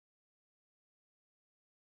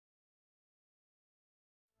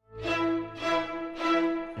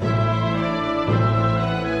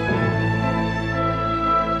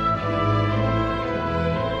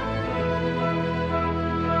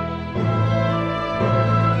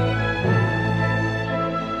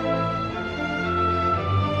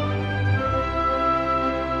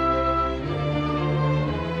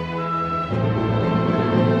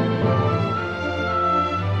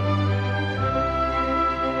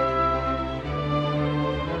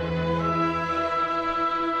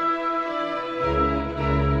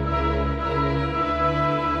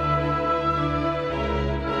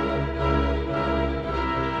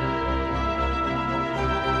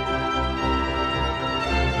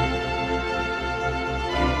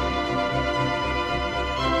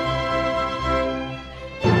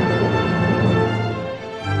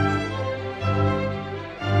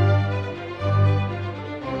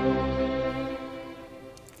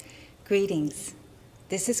Greetings.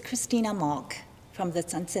 This is Christina Mok from the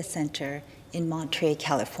Sunset Center in Monterey,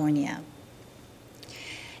 California.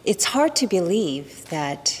 It's hard to believe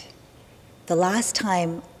that the last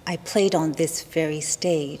time I played on this very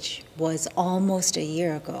stage was almost a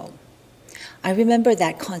year ago. I remember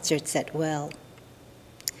that concert set well.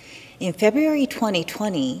 In February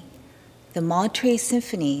 2020, the Monterey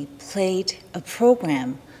Symphony played a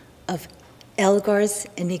program of Elgar's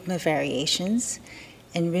Enigma Variations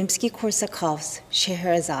and Rimsky-Korsakov's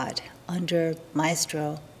Scheherazade under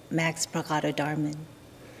Maestro Max Bragato-Darman.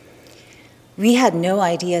 We had no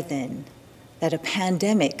idea then that a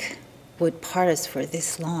pandemic would part us for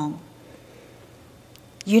this long.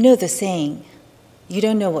 You know the saying, you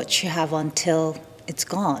don't know what you have until it's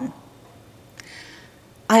gone.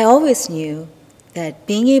 I always knew that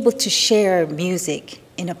being able to share music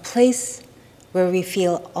in a place where we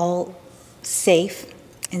feel all safe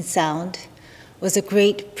and sound was a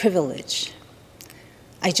great privilege.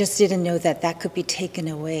 I just didn't know that that could be taken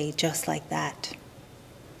away just like that.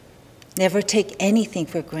 Never take anything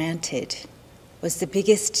for granted was the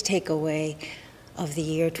biggest takeaway of the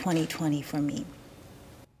year 2020 for me.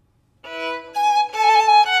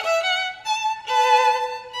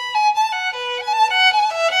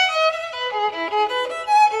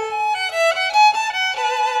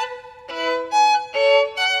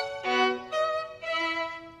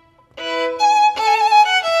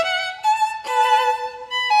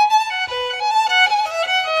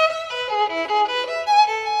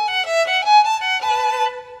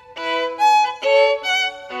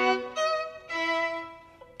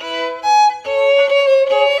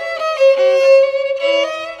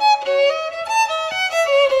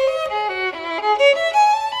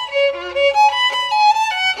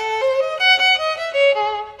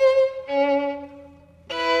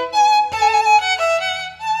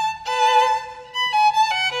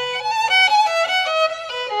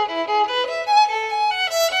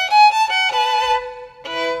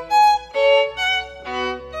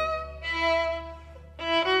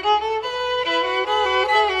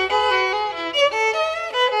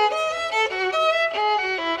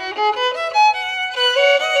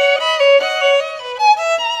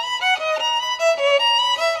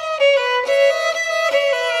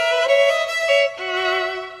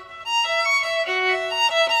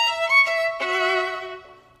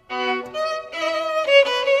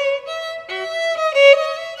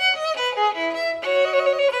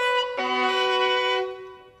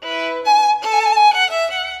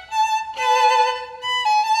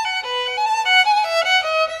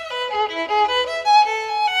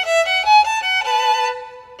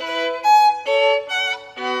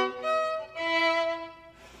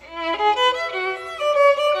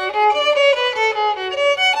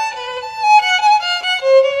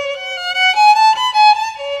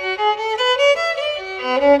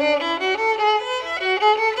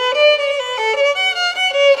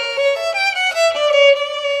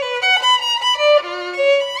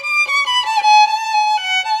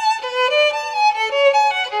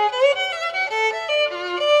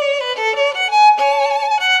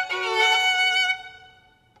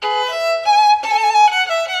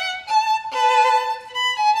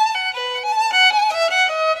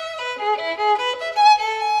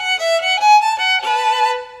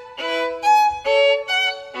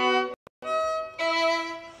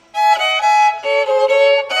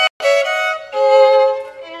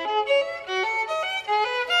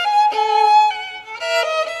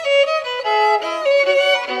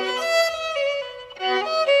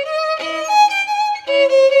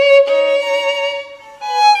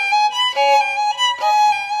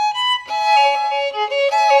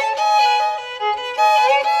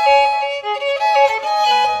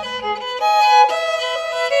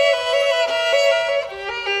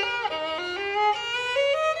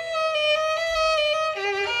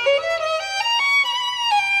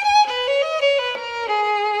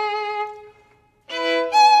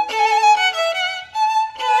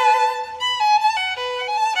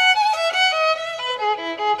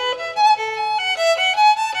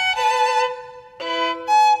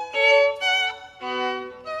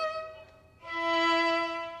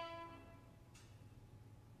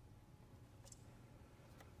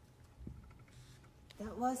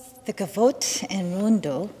 The Gavotte and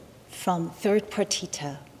Rondeau from Third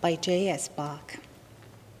Partita by J.S. Bach.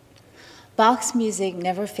 Bach's music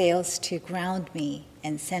never fails to ground me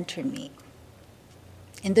and center me.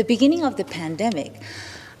 In the beginning of the pandemic,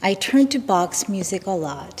 I turned to Bach's music a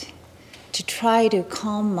lot to try to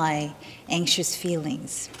calm my anxious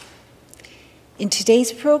feelings. In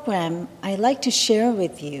today's program, I'd like to share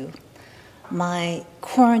with you my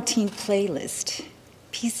quarantine playlist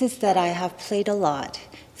pieces that I have played a lot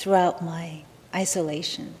throughout my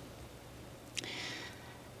isolation.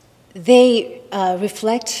 They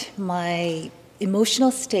reflect my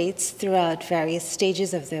emotional states throughout various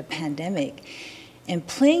stages of the pandemic, and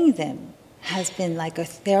playing them has been like a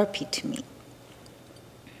therapy to me.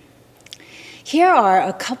 Here are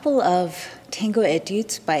a couple of Tango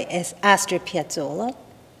Etudes by Astor Piazzolla.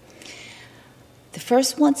 The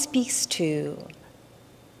first one speaks to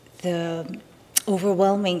the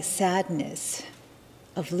overwhelming sadness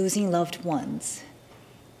of losing loved ones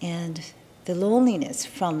and the loneliness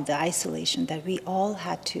from the isolation that we all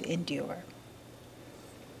had to endure.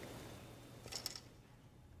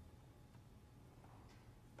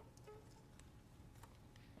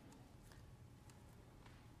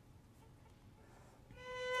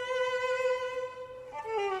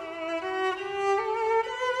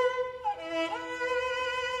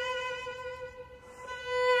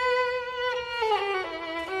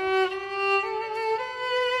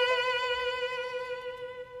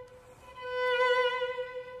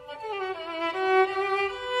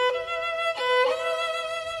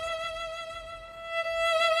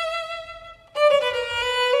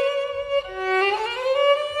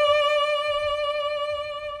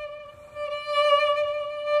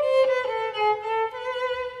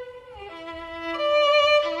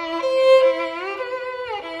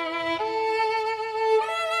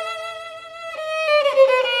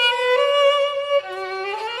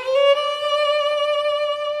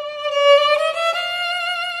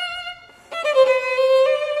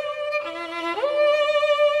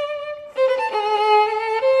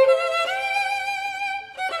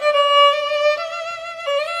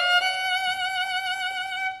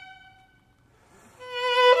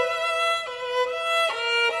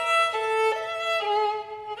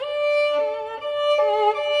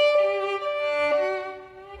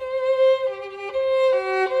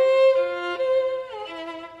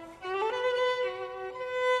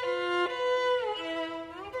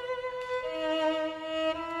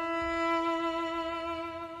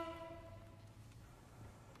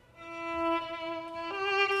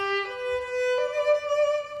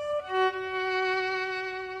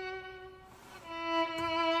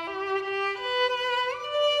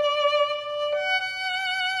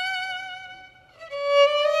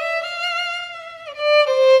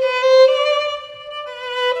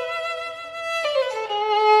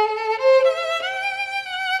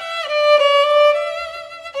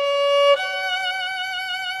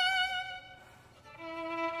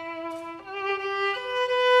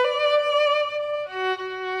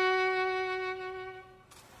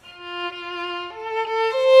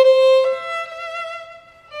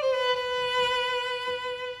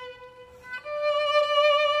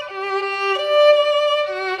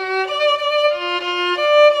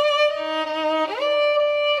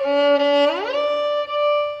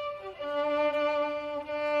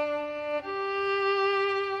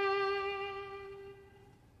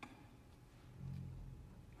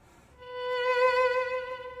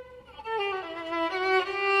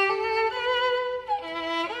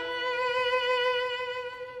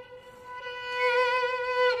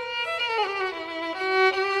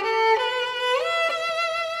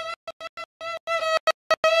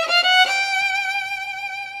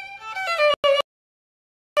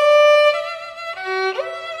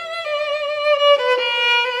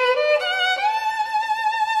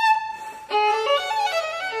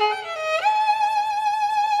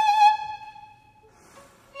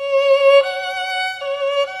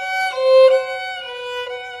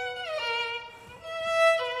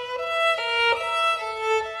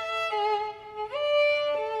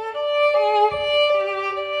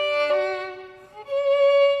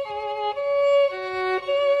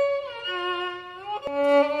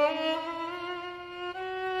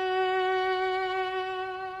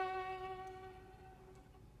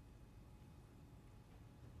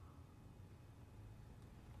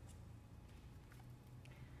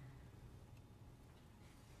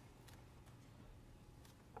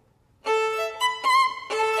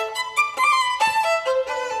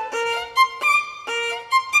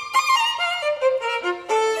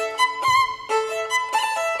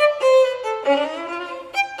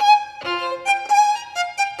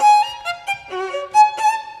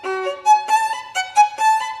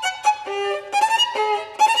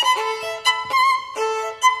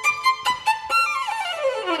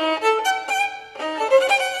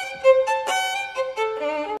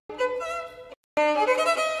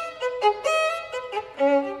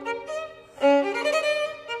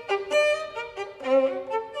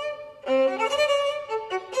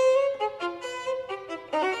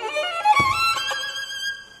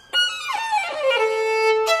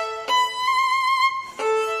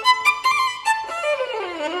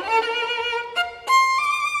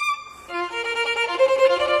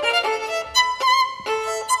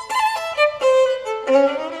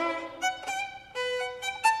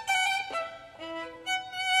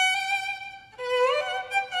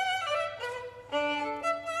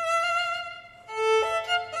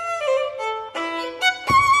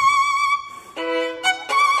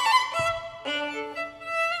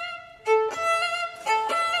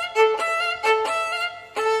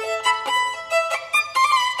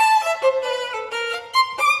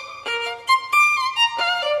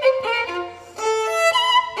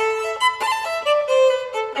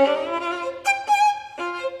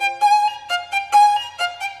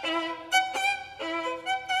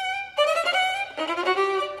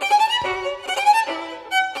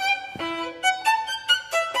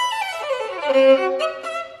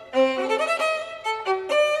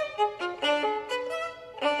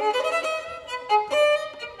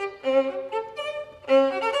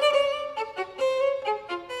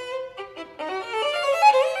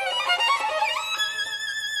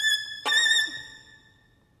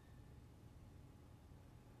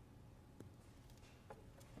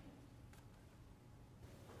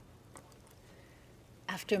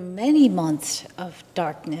 After many months of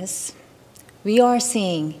darkness, we are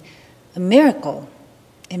seeing a miracle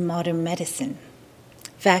in modern medicine,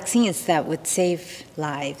 vaccines that would save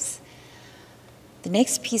lives. The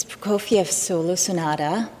next piece, Prokofiev's solo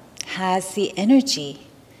sonata, has the energy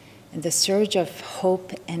and the surge of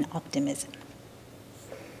hope and optimism.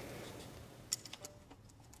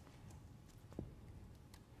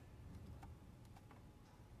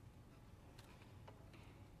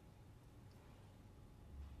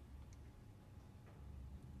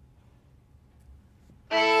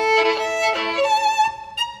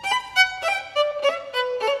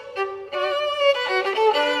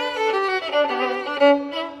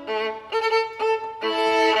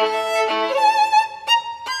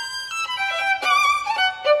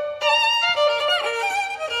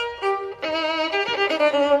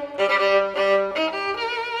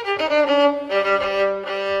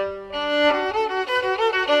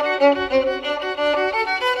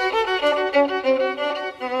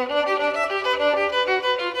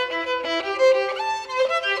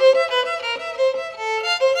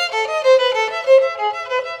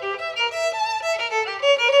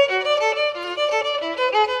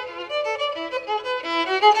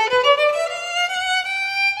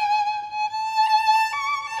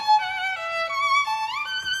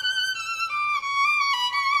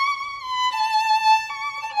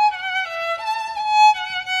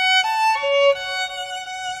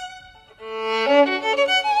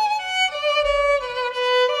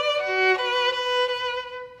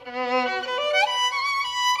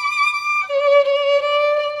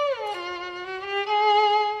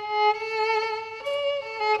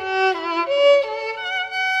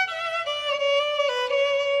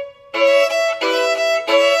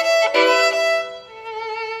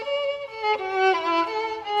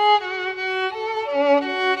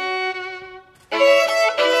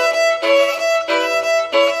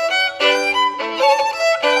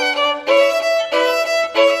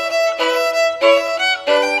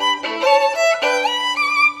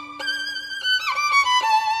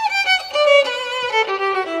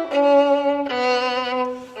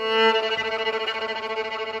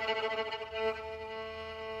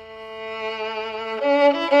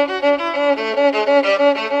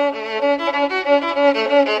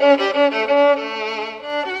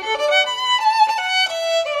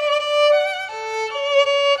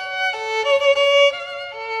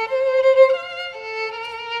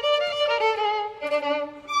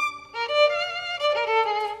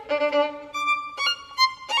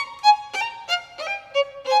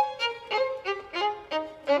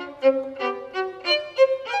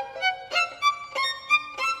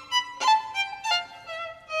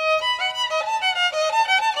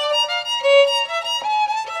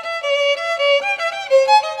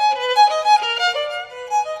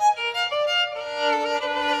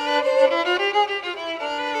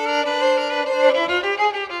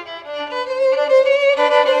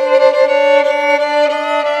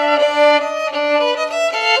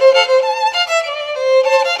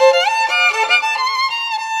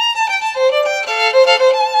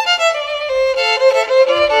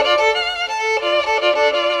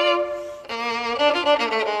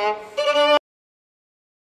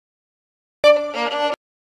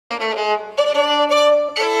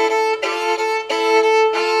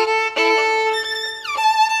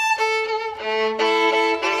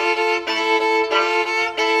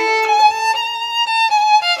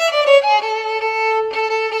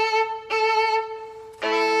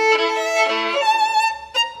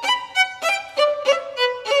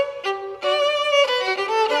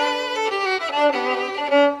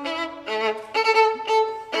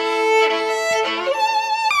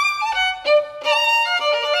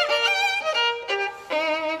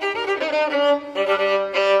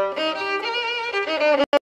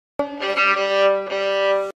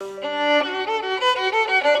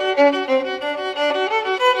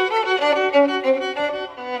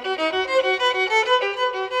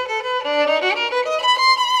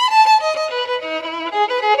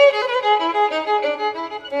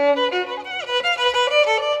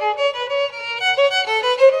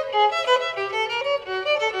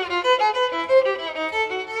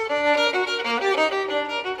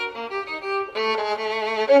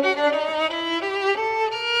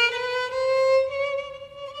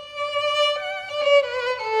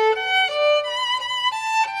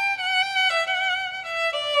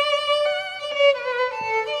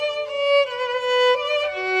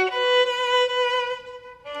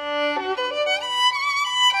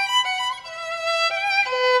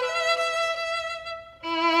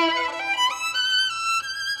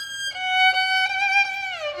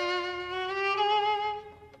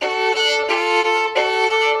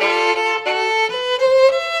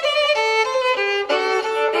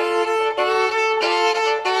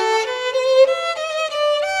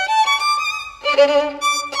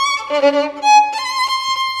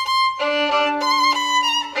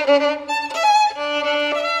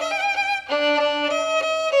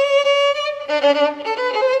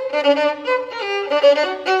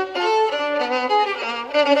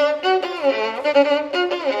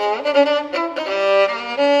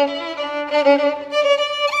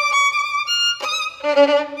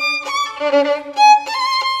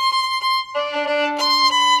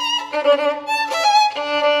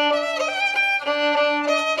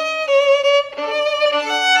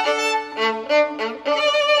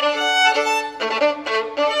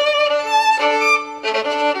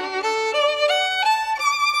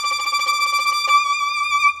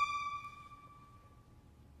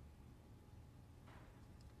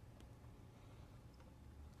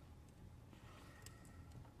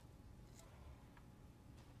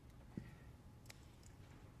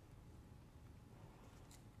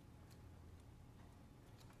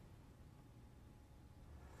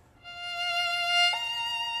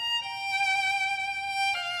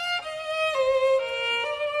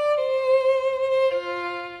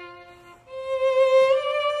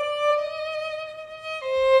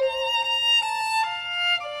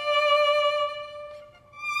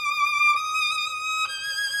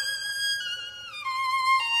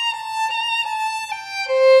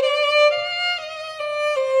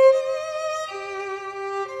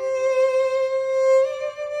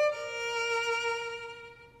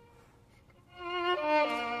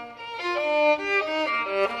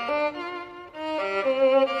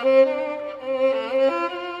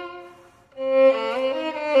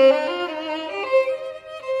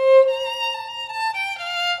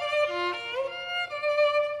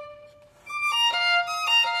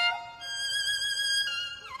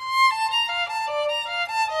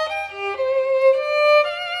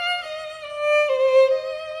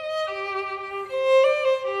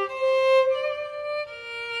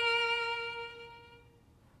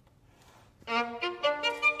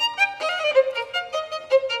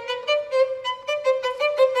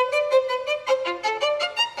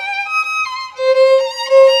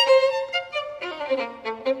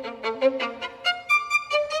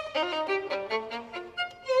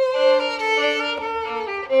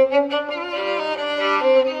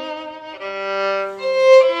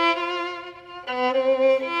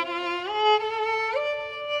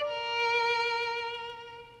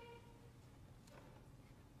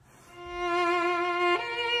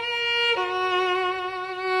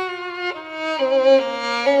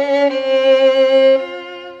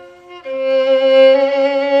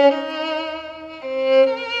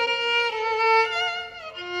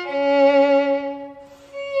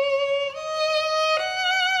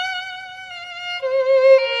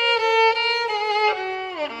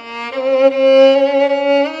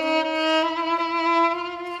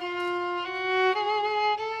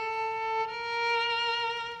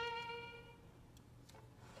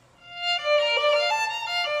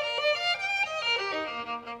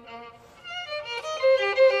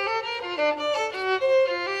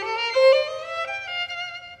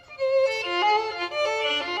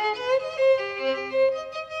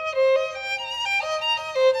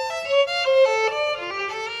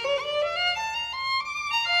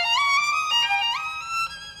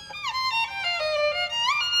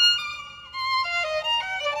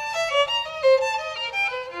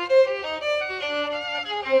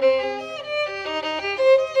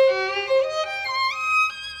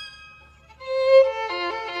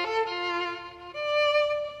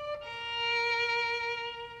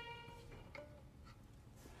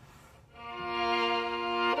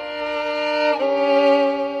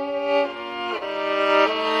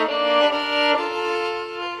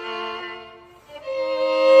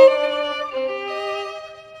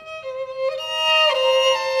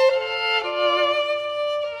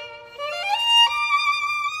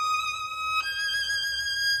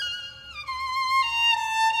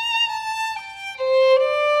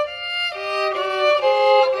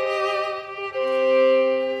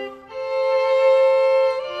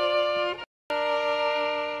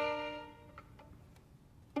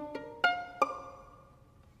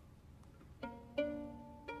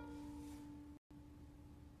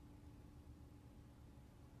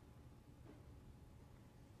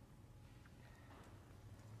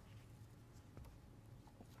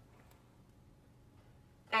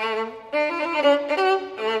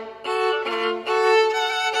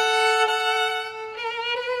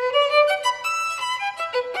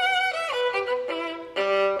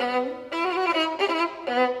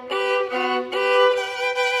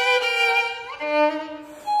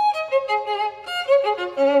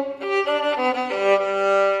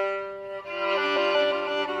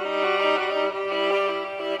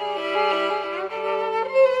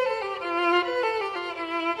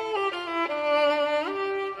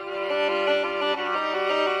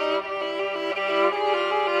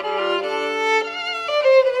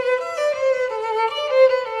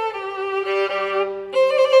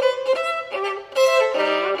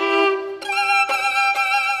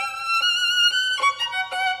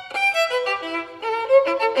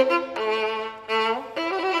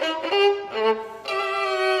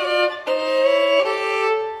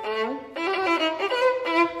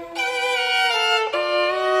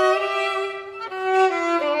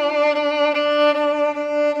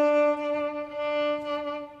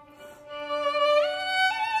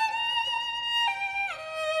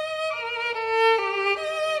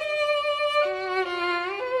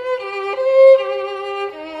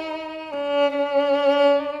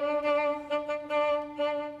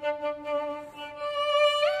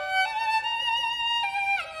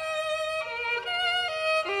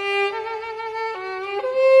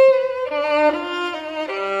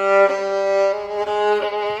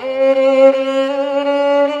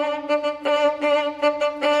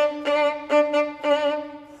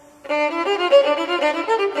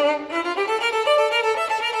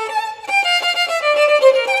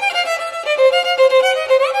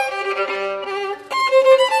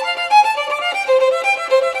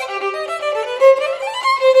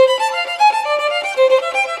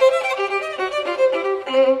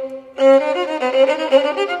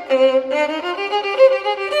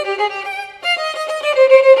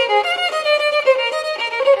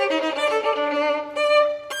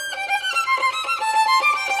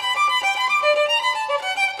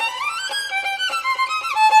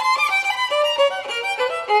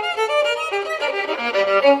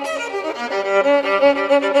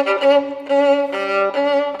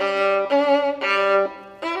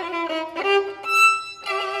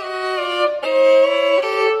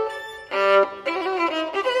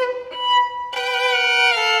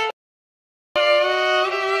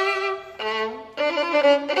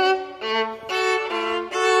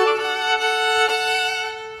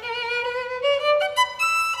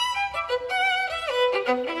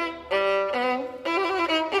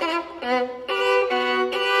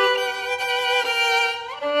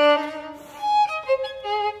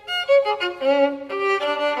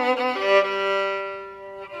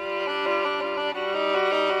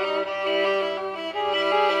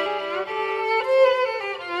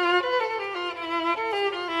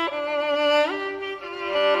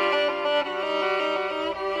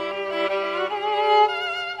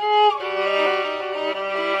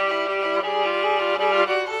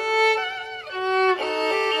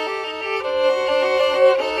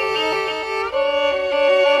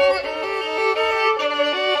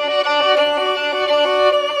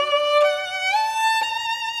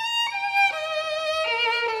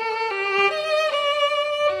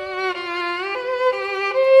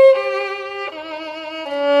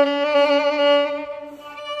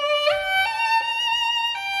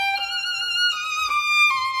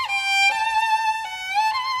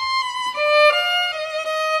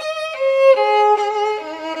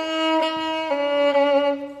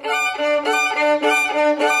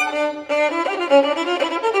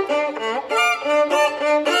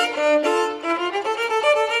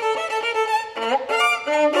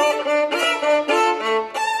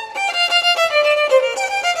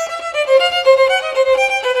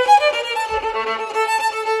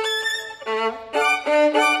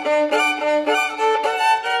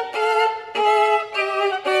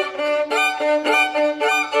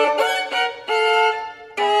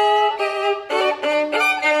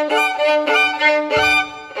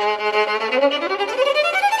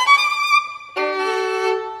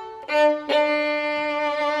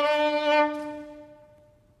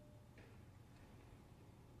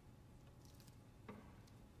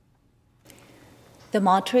 The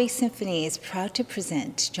Monterey Symphony is proud to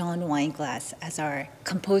present John Wineglass as our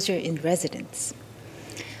composer in residence.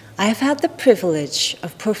 I have had the privilege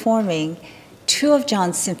of performing two of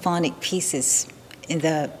John's symphonic pieces in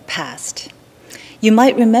the past. You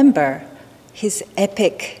might remember his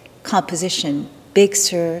epic composition, Big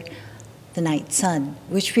Sur, the Night Sun,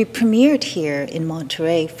 which we premiered here in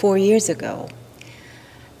Monterey 4 years ago.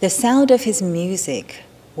 The sound of his music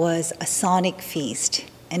was a sonic feast,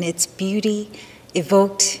 and its beauty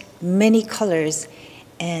evoked many colors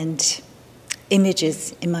and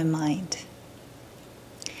images in my mind.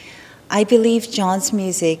 I believe John's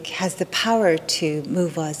music has the power to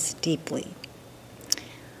move us deeply.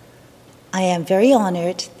 I am very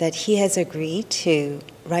honored that he has agreed to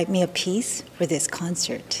write me a piece for this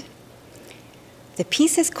concert. The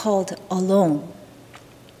piece is called Alone.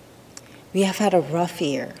 We have had a rough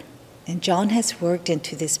year, and John has worked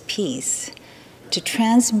into this piece to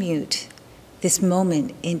transmute this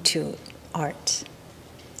moment into art.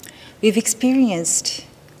 We've experienced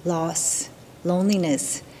loss,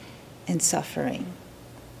 loneliness, and suffering.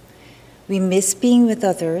 We miss being with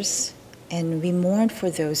others, and we mourn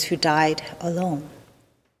for those who died alone.